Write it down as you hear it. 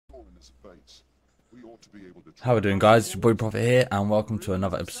How are we doing, guys? It's your boy Prophet here, and welcome to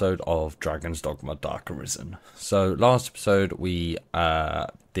another episode of Dragon's Dogma Dark Arisen. So, last episode we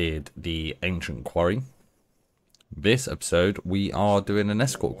did the Ancient Quarry. This episode we are doing an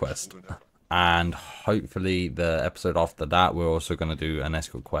escort quest, and hopefully the episode after that we're also going to do an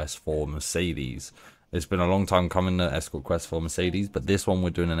escort quest for Mercedes. It's been a long time coming, the escort quest for Mercedes, but this one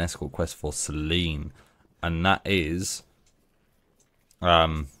we're doing an escort quest for Celine, and that is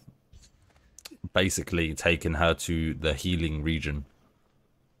basically taking her to the healing region,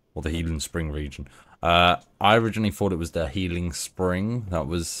 or the healing spring region. I originally thought it was the healing spring that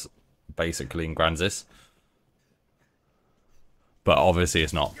was basically in Gransys, but obviously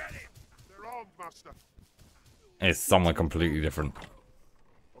it's not. It's somewhere completely different.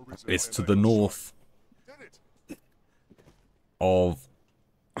 It's to the north of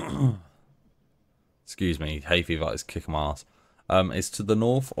excuse me, hay fever is kicking my ass. It's to the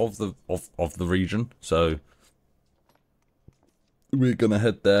north of the region, so we're gonna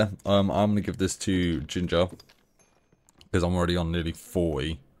head there. I'm gonna give this to Ginger because I'm already on nearly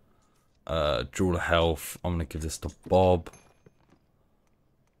 40. Jewel of Health. I'm gonna give this to Bob.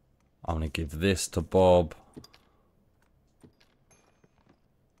 I'm gonna give this to Bob.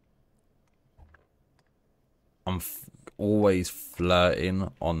 I'm always flirting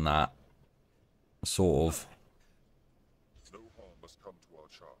on that sort of.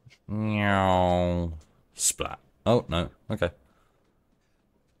 Meow. Splat. Oh, no. Okay.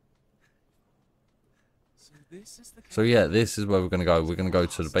 So yeah, this is where we're going to go. We're going to go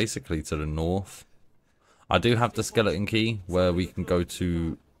to basically to the north. I do have the skeleton key where we can go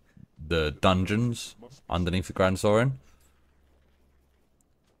to the dungeons underneath the Grand Sorin.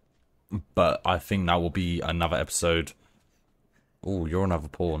 But I think that will be another episode. Oh, you're another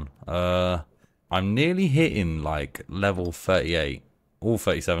pawn. I'm nearly hitting like level 38. All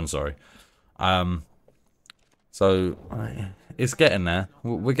 37, sorry. So it's getting there.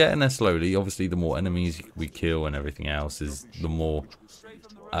 We're getting there slowly. Obviously, the more enemies we kill and everything else is the more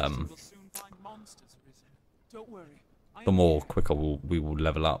quicker we will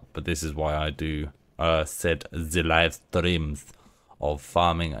level up. But this is why I do said the live streams of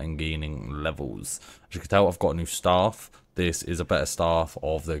farming and gaining levels. As you can tell, I've got a new staff. This is a better staff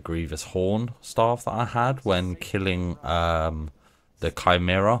of the Grievous Horn staff that I had when killing the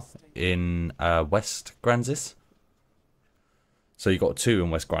Chimera in West Gransys. So you got two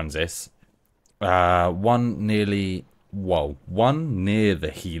in West Gransys. One near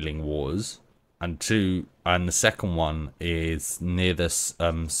the Healing Wars, and the second one is near the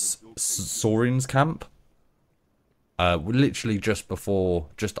Sauron's camp. Literally just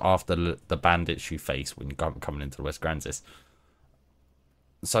after the bandits you face when you're coming into the West Gransys.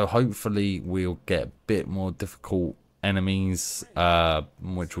 So hopefully we'll get a bit more difficult enemies,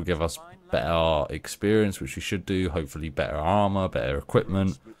 which will give us better experience, which we should do. Hopefully better armor, better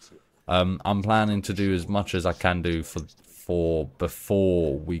equipment. I'm planning to do as much as I can do for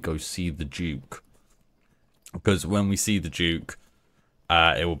before we go see the Duke, because when we see the Duke,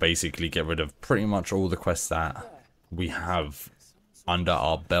 it will basically get rid of pretty much all the quests that we have under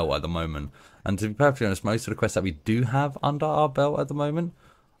our belt at the moment. And to be perfectly honest, most of the quests that we do have under our belt at the moment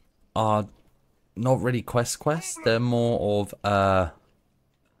are not really quests. They're more of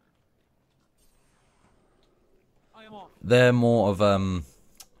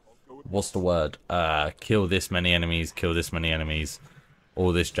what's the word? Kill this many enemies,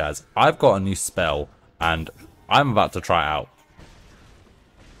 all this jazz. I've got a new spell and I'm about to try it out.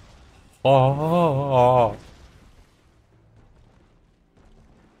 Oh.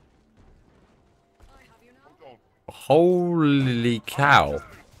 Holy cow.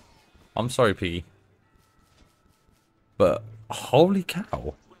 I'm sorry, Piggy. But holy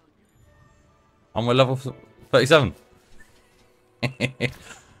cow. I'm at level 37.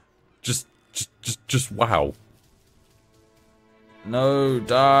 just wow. No,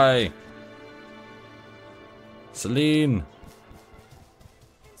 die. Celine.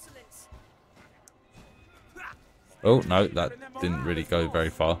 Oh, no, that didn't really go very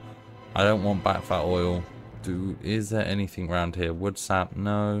far. I don't want bat fat oil. Is there anything around here? Wood sap?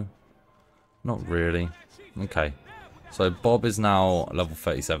 No. Not really. Okay. So Bob is now level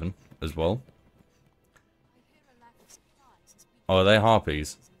 37 as well. Oh, are they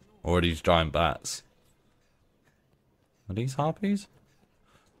harpies? Or are these giant bats? Are these harpies?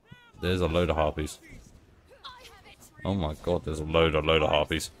 There's a load of harpies. Oh my god, there's a load of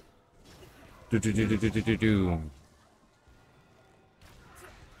harpies.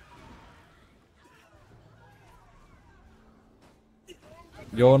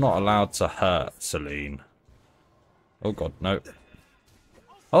 You're not allowed to hurt Celine. Oh god, no.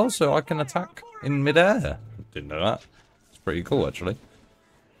 Oh, so I can attack in midair. Didn't know that. It's pretty cool, actually.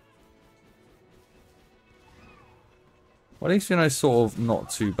 Well, at least, you know, sort of not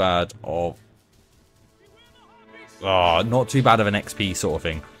too bad of... Oh, not too bad of an XP sort of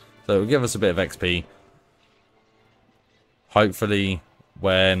thing. So it'll give us a bit of XP. Hopefully,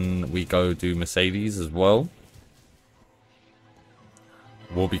 when we go do Mercedes as well,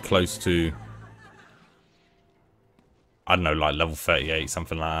 we'll be close to... I don't know, like level 38,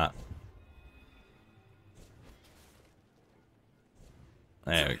 something like that.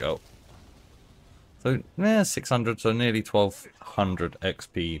 There we go. So, yeah, 600, so nearly 1200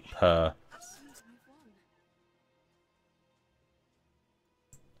 XP per.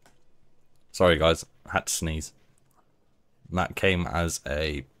 Sorry, guys, had to sneeze. That came as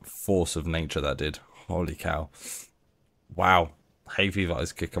a force of nature, that did. Holy cow. Wow. Hay fever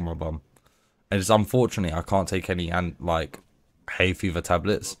is kicking my bum. And it's unfortunately, I can't take any, like, hay fever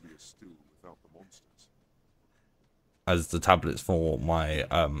tablets. As the tablets for my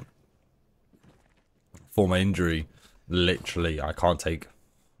injury, literally I can't take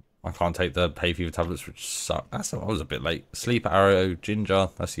the hay fever tablets, which suck. I was a bit late. Sleep arrow, ginger,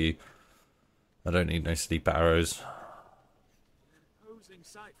 that's you. I don't need no sleep arrows.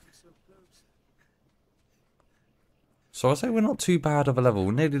 So I say we're not too bad of a level.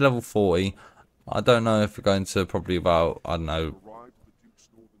 We're nearly level 40. I don't know if we're going to probably about, I don't know.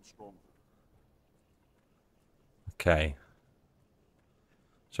 Okay.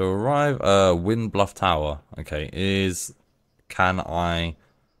 So arrive, Wind Bluff Tower. Okay, can I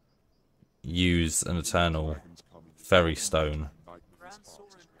use an Eternal Ferry Stone?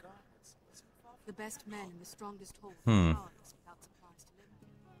 The best men in the strongest hold.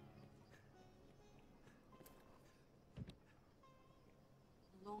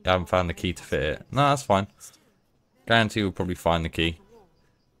 I haven't found the key to fit it. No, that's fine. Guarantee we'll probably find the key.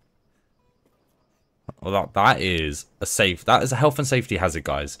 Well, that is a safe. That is a health and safety hazard,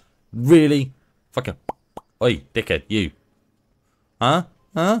 guys. Really? Fucking. Oi, dickhead, you. Huh?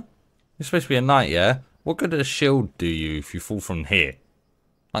 Huh? You're supposed to be a knight, yeah? What good does a shield do you if you fall from here?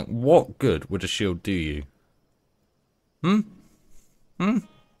 Like, what good would a shield do you? Hmm? Hmm?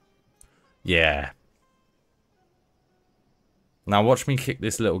 Yeah. Now watch me kick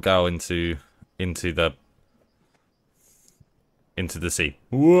this little girl into the sea.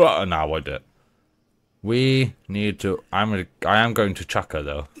 Whoa, no, I won't do it. We need to. I am going to chuck her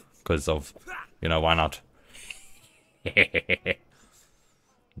though, because of, you know, why not?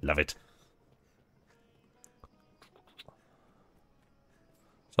 Love it.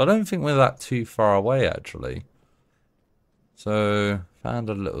 So I don't think we're that too far away actually. So found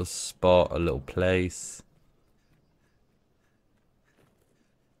a little spot, a little place.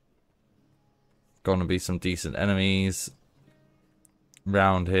 Gonna be some decent enemies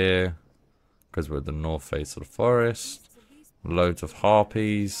round here. Because we're at the north face of the forest. Loads of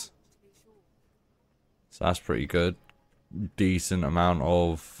harpies. So that's pretty good. Decent amount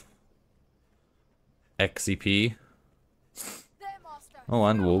of XCP. Oh,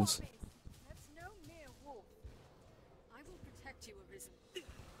 and wolves.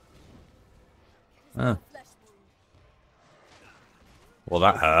 Ah. Well,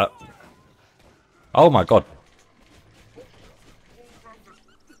 that hurt. Oh my god.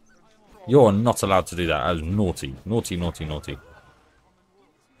 You're not allowed to do that. That is naughty. Naughty, naughty, naughty.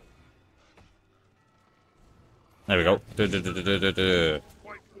 There we go.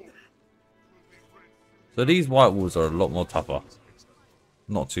 So these white wolves are a lot more tougher.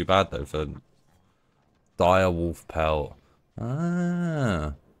 Not too bad though for dire wolf pelt.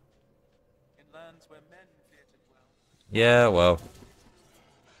 Ah. Yeah, well.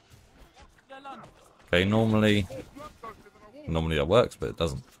 Okay, normally that works, but it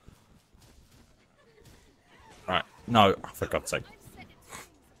doesn't. Right, no, for God's sake.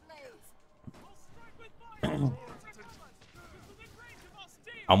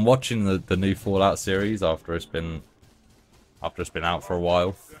 I'm watching the new Fallout series after it's been out for a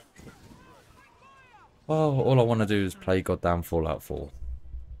while. Well, all I want to do is play goddamn Fallout 4.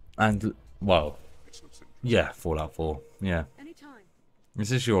 And, well, yeah, Fallout 4, yeah.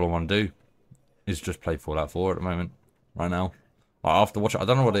 This is all I want to do. Is just play Fallout 4 at the moment. Right now. After watching, I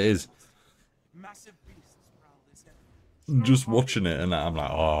don't know what it is. Just watching it and I'm like,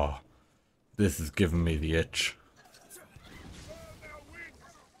 oh, this is giving me the itch.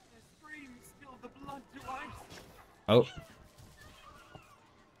 Oh.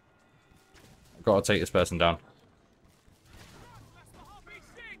 Gotta take this person down.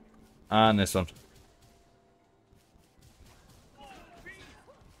 And this one.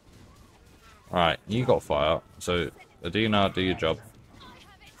 Alright, you got fire. So, Adina, do your job.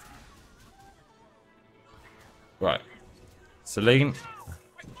 Right. Celine.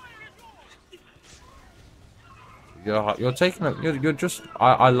 You're taking it. You're just.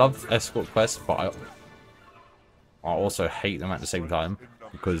 I love escort quests, but I also hate them at the same time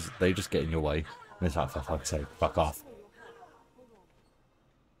because they just get in your way. And it's like, for fuck's sake, fuck off.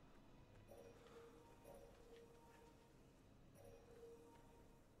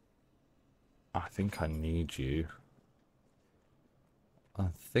 I think I need you. I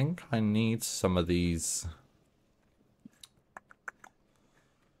think I need some of these.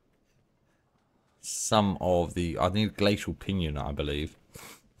 I need glacial pinion, I believe.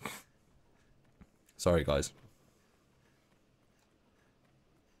 Sorry, guys.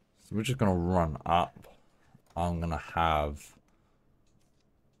 So we're just gonna run up. I'm gonna have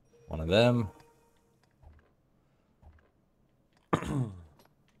one of them.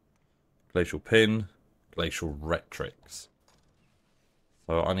 Glacial pin, glacial retrix.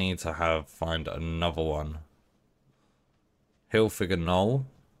 So I need to find another one. Hill figure null.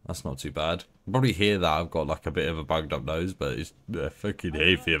 That's not too bad. You probably hear that I've got like a bit of a bugged up nose, but it's fucking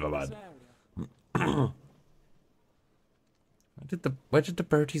hay fever, man. Where did the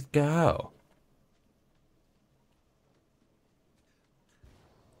birdies go?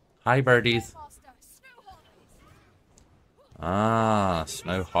 Hi, birdies. Ah,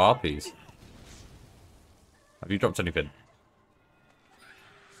 snow harpies. Have you dropped anything?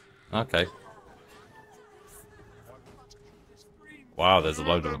 Okay. Wow, there's a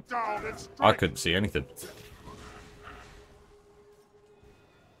load of them. I couldn't see anything.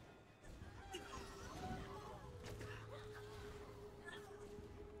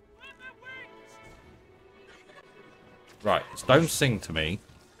 Right, so don't sing to me,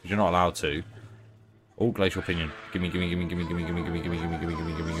 because you're not allowed to. All glacial opinion. Gimme, gimme, gimme, gimme, gimme, gimme, gimme, gimme, gimme, gimme, gimme,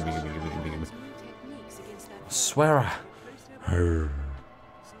 gimme, gimme, gimme, gimme, gimme, gimme.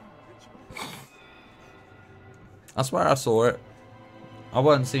 I swear I saw it. I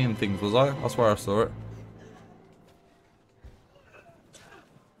wasn't seeing things, was I? I swear I saw it.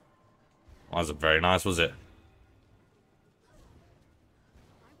 That wasn't very nice, was it?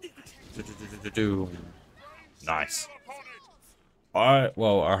 Nice.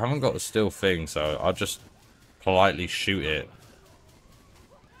 Well, I haven't got the steel thing, so I'll just politely shoot it.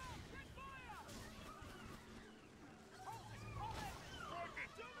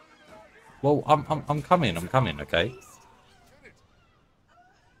 Well, I'm coming, okay?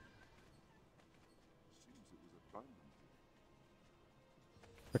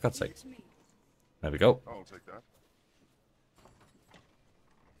 For God's sake. There we go. I'll take that.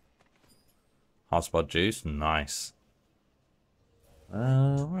 Hotspot juice, nice.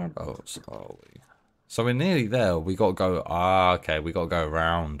 Where else are we? So we're nearly there. We gotta go. Ah, okay. We gotta go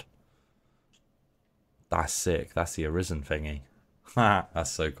around. That's sick. That's the Arisen thingy. Ha,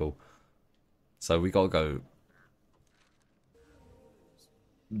 that's so cool. So we gotta go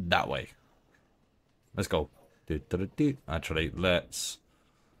that way. Let's go. Actually, let's.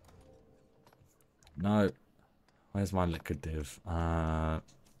 No. Where's my liquid div?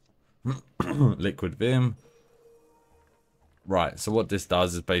 Liquid Vim. Right, so what this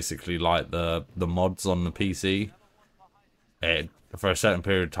does is basically like the mods on the PC. For a certain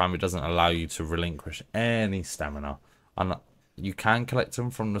period of time, it doesn't allow you to relinquish any stamina. And you can collect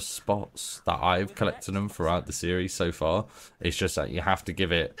them from the spots that I've collected them throughout the series so far. It's just that you have to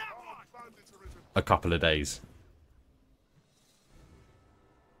give it a couple of days.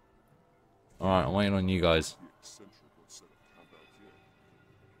 Alright, I'm waiting on you guys.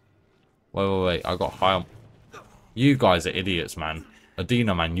 Wait. I got high on... You guys are idiots, man.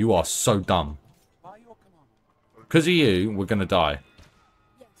 Adina, man, you are so dumb. Because of you, we're going to die.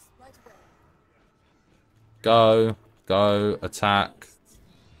 Go, attack.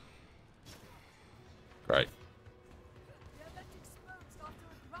 Great.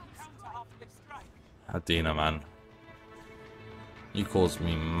 Adina, man. You caused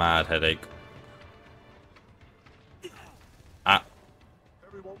me mad headache. Ah.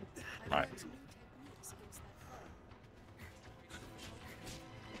 Right.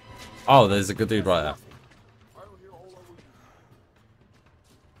 Oh, there's a good dude right there.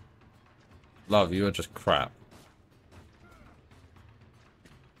 Love, you are just crap.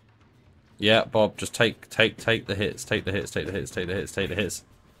 Yeah, Bob, just take the hits, take the hits.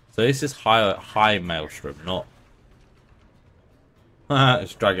 So this is high maelstrom, not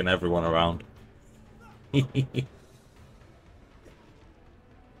it's dragging everyone around.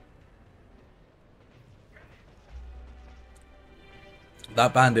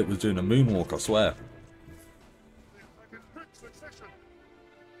 That bandit was doing a moonwalk, I swear.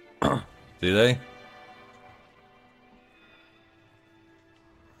 Do they?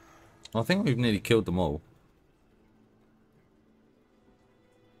 I think we've nearly killed them all.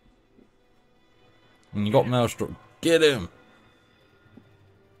 And you got Maelstrom. Get him!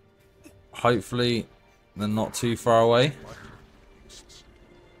 Hopefully, they're not too far away.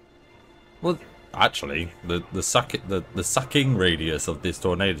 Well, actually, the sucking radius of this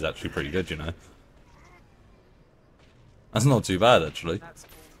tornado is actually pretty good, you know. That's not too bad, actually.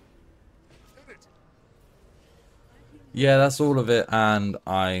 Yeah, that's all of it, and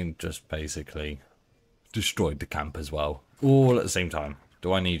I just basically destroyed the camp as well. All at the same time.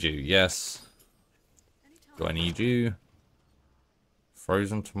 Do I need you? Yes. Do I need you?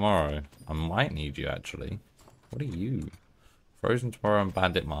 Frozen tomorrow. I might need you, actually. What are you? Frozen tomorrow and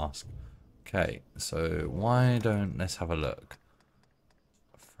bandit mask. Okay, so why don't... Let's have a look.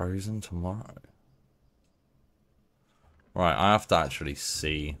 Frozen tomorrow. Right, I have to actually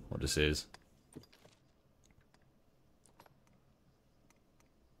see what this is.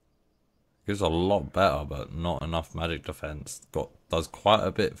 Gives a lot better, but not enough magic defense. Does quite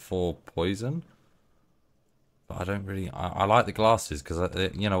a bit for poison. But I don't really... I like the glasses, because,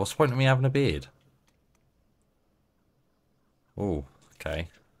 you know, what's the point of me having a beard? Oh, okay.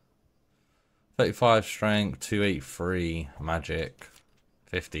 35 strength, 283 magic.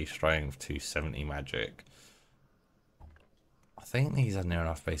 50 strength, 270 magic. I think these are near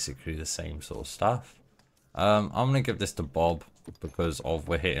enough basically the same sort of stuff. I'm going to give this to Bob because of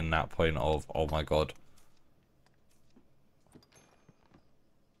we're hitting that point of, oh my god.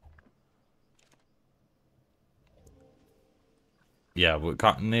 Yeah, we're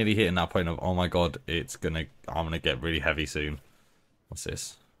nearly hitting that point of, oh my god, I'm going to get really heavy soon. What's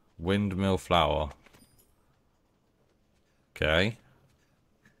this? Windmill flower. Okay.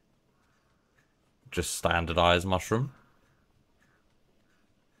 Just standardized mushroom.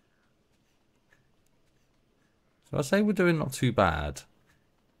 So I say we're doing not too bad.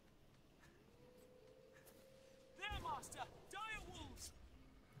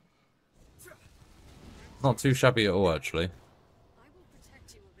 Not too shabby at all, actually. I will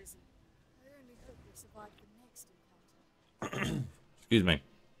protect you, Arisen. I only hope you survive the next encounter. Excuse me.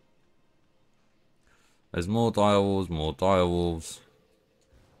 There's more direwolves, more direwolves.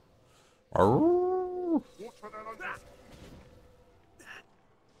 Arrgh.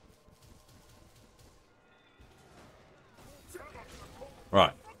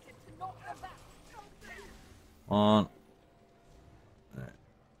 Right. One.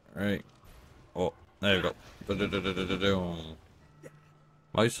 Right. Oh, there we go.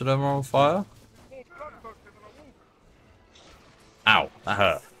 Most of them are on fire. Ow, that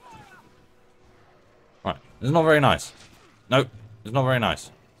hurt. Right, it's not very nice. Nope, it's not very nice.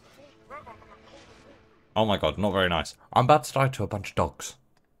 Oh my god, not very nice. I'm about to die to a bunch of dogs.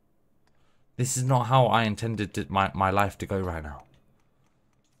 This is not how I intended my life to go right now.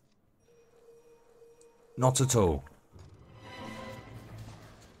 Not at all.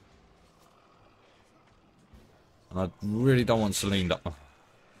 And I really don't want Celine to...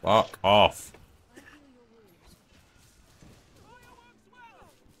 Fuck off.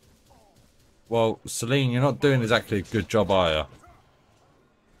 Well, Celine, you're not doing exactly a good job, are you?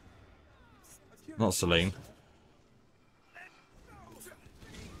 Not Celine.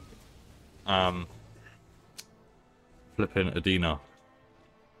 Flipping Adina.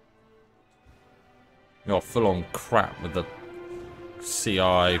 You're full on crap with the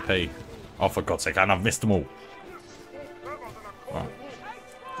CIP. Oh, for God's sake, and I've missed them all. Right.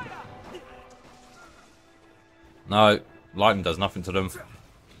 No, lightning does nothing to them.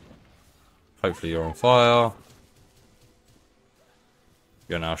 Hopefully you're on fire.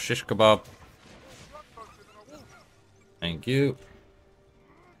 You're now shish kebab. Thank you.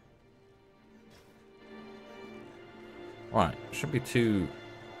 Right, shouldn't be too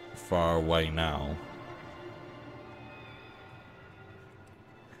far away now.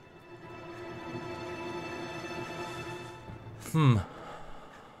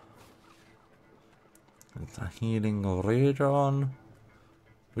 The healing radon,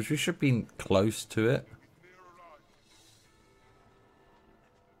 which we should be close to it.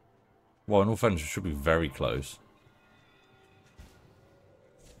 Well, in all fairness, we should be very close.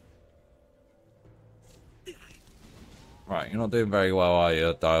 Right, you're not doing very well, are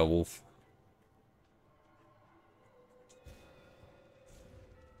you, direwolf?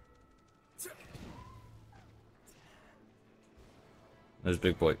 There's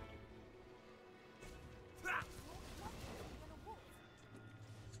big boy.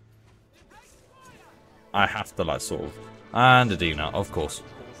 I have to, like, sort of... And Adina, of course.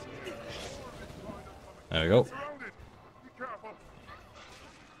 There we go.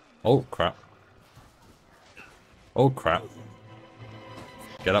 Oh, crap. Oh, crap.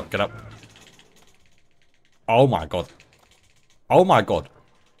 Get up, get up. Oh, my God. Oh, my God.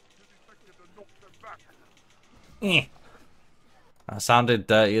 Eh. That sounded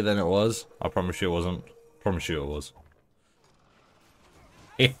dirtier than it was. I promise you it wasn't. Promise you it was.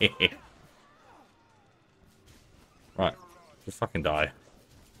 Right. Just fucking die.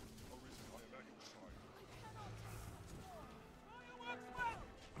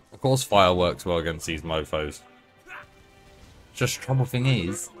 Of course fire works well against these mofos. Just trouble thing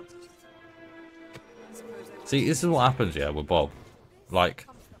is... See, this is what happens, yeah, with Bob. Like,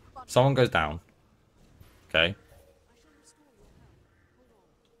 someone goes down. Okay.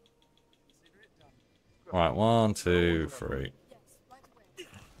 Right, 1, 2, 3.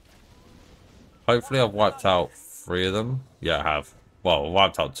 Hopefully I've wiped out 3 of them. Yeah, I have. Well, I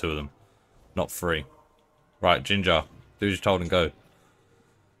wiped out 2 of them. Not 3. Right, Ginger. Do as you're told and go.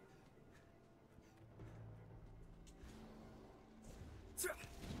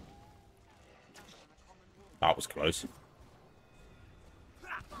 That was close.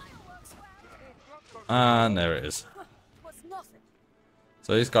 And there it is.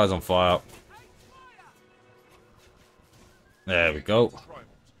 So this guy's on fire. There we go.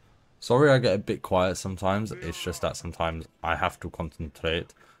 Sorry I get a bit quiet sometimes. It's just that sometimes I have to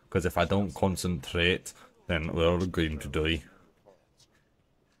concentrate. Because if I don't concentrate, then we're all going to die.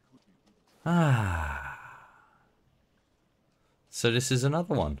 Ah. So this is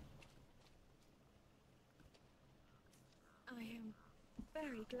another one. I am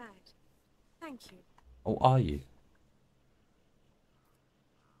very glad. Thank you. Oh, are you?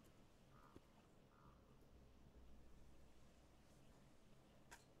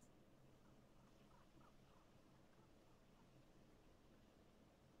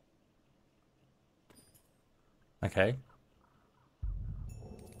 Okay.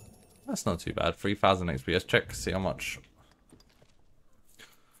 That's not too bad. 3,000 XP. Let's check, see how much.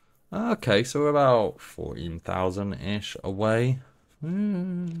 Okay, so we're about 14,000-ish away.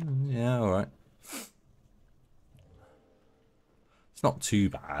 Yeah, alright. It's not too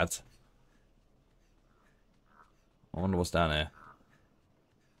bad. I wonder what's down here.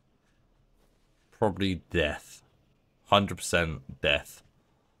 Probably death. 100% death.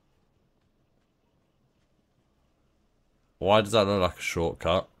 Why does that look like a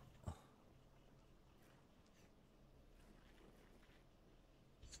shortcut?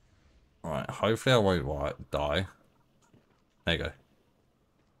 Alright, hopefully I won't die. There you go.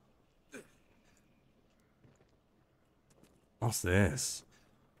 What's this?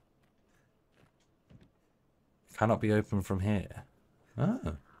 Cannot be opened from here.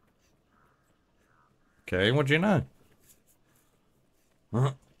 Oh. Okay, what do you know?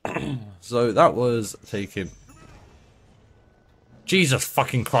 So that was taken. Jesus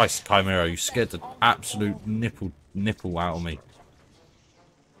fucking Christ, Chimera, you scared the absolute nipple out of me.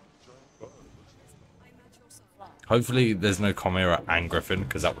 Hopefully there's no Chimera and Griffin,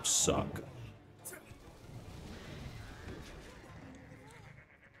 because that would suck.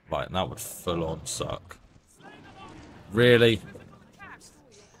 Like, that would full on suck. Really?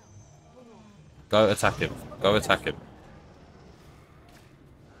 Go attack him. Go attack him.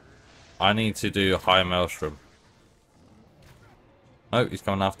 I need to do a high maelstrom. Oh, he's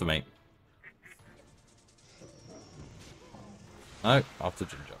coming after me. No, after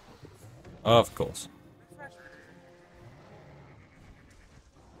Ginger. Of course.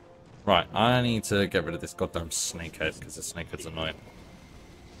 Right, I need to get rid of this goddamn snakehead, because the snakehead's annoying.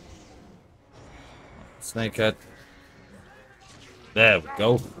 Snakehead. There we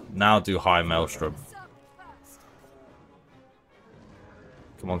go. Now do high maelstrom.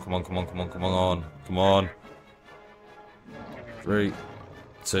 Come on, come on, come on, come on, come on, come on. 3,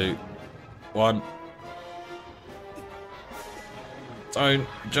 2, 1. Don't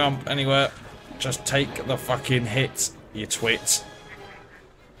jump anywhere. Just take the fucking hit, you twit.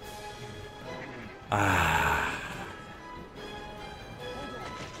 Ah.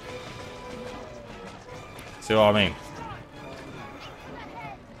 See what I mean?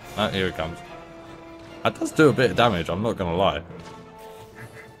 Oh, here it comes. That does do a bit of damage, I'm not gonna lie.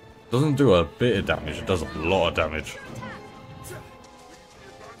 Doesn't do a bit of damage, it does a lot of damage.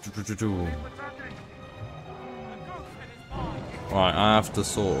 Right, I have to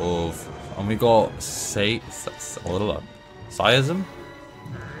sort of... And we got... Siasm?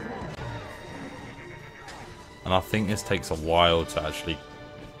 And I think this takes a while to actually...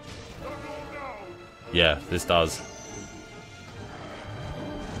 Yeah, this does.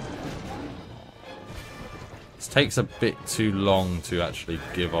 This takes a bit too long to actually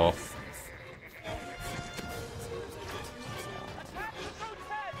give off.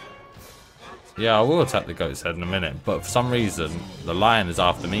 Yeah, I will attack the goat's head in a minute, but for some reason, the lion is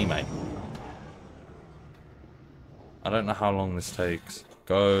after me, mate. I don't know how long this takes.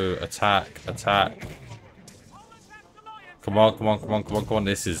 Go, attack, attack. Come on, come on, come on, come on, come on.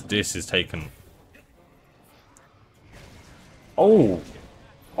 This is taken. Oh!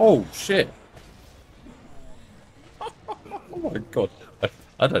 Oh, shit. Oh my god.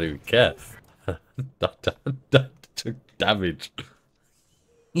 I don't even care. That took damage.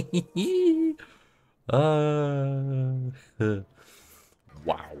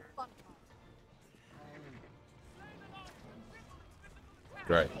 Wow.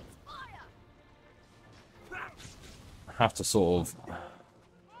 Great. I have to sort of...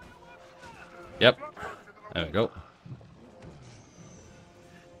 Yep. There we go.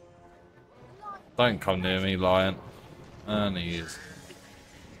 Don't come near me, lion. And he is.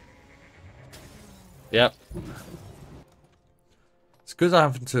 Yep. It's because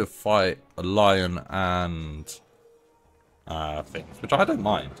I'm having to fight a lion and things, which I don't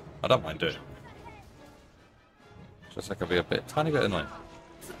mind. I don't mind doing. Just like I'll be a bit, tiny bit annoying.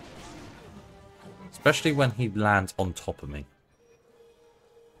 Especially when he lands on top of me.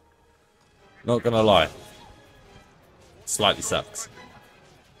 Not gonna lie. Slightly sucks.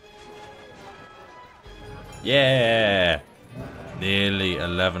 Yeah! Nearly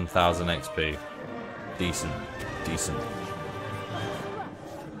 11,000 XP. Decent. Decent.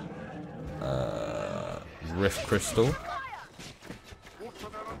 Rift Crystal.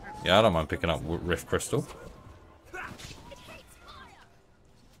 Yeah, I don't mind picking up Rift Crystal.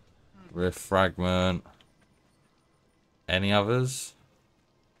 Rift Fragment. Any others?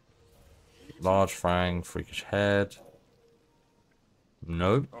 Large Fang, Freakish Head.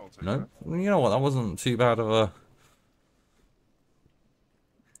 Nope. Nope. You know what? That wasn't too bad of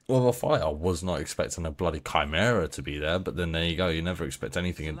a fight. I was not expecting a bloody Chimera to be there, but then there you go. You never expect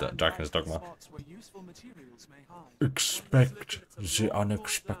anything in Dragon's Dogma. Expect the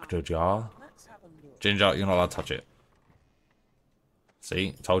unexpected, yeah? Ginger, you're not allowed to touch it.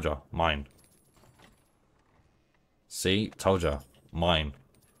 See? Told ya. Mine. See? Told ya. Mine.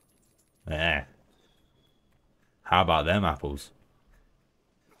 Eh. How about them apples?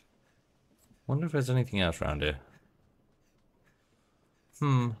 Wonder if there's anything else around here.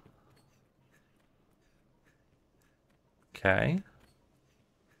 Okay.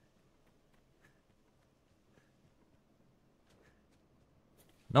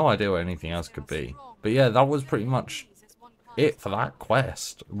 No idea what anything else could be. But yeah, that was pretty much it for that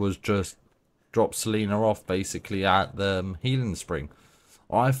quest. Was just drop Selena off basically at the healing spring.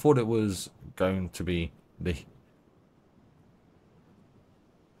 I thought it was going to be the...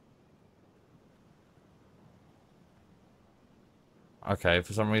 Okay,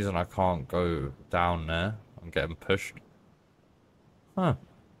 for some reason I can't go down there. I'm getting pushed. Huh.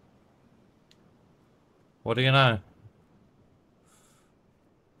 What do you know?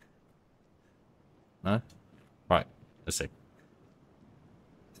 No? Right, let's see.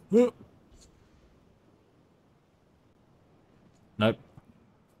 Nope.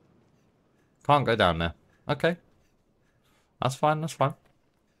 Can't go down there. Okay. That's fine, that's fine.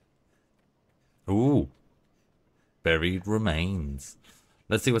 Ooh. Buried remains.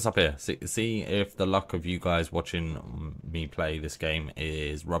 Let's see what's up here. See if the luck of you guys watching me play this game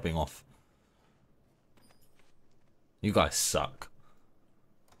is rubbing off. You guys suck.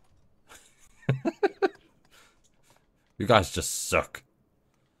 You guys just suck.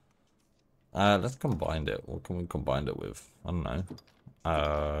 Let's combine it. What can we combine it with? I don't know.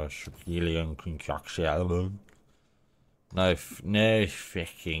 Shakilian concoction. No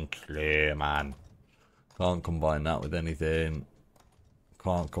freaking clue, man. Can't combine that with anything.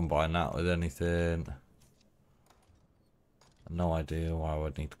 Can't combine that with anything. No idea why I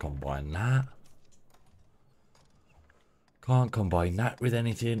would need to combine that. Can't combine that with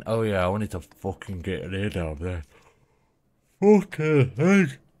anything. Oh yeah, I wanted to fucking get rid of that. Fucking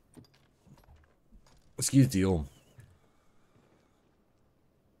heck. Excuse the yawn.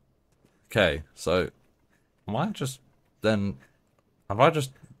 Okay, so am I just then? Have I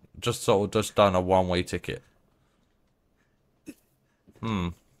just sort of just done a one-way ticket?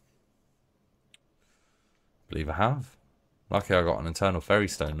 Believe I have. Lucky I got an internal fairy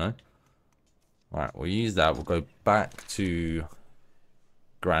stone though. Right, we'll use that. We'll go back to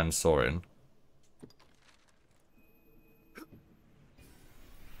Grand Sorin.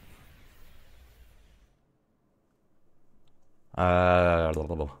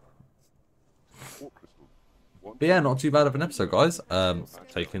 But yeah, not too bad of an episode, guys.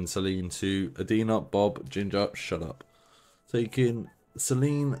 Taking Celine to Adina, Bob, Ginger, shut up. Taking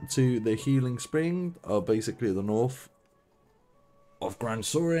Celine to the Healing Spring, basically the north of Grand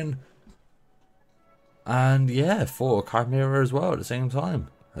Sorin. And yeah, for Chimera as well at the same time.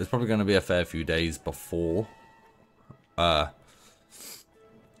 It's probably going to be a fair few days before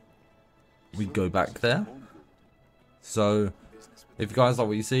we go back there. So if you guys like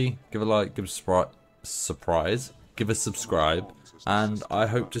what you see, give a like, give a surprise, give a subscribe, and I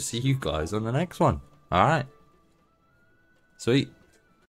hope to see you guys on the next one. Alright. Sweet.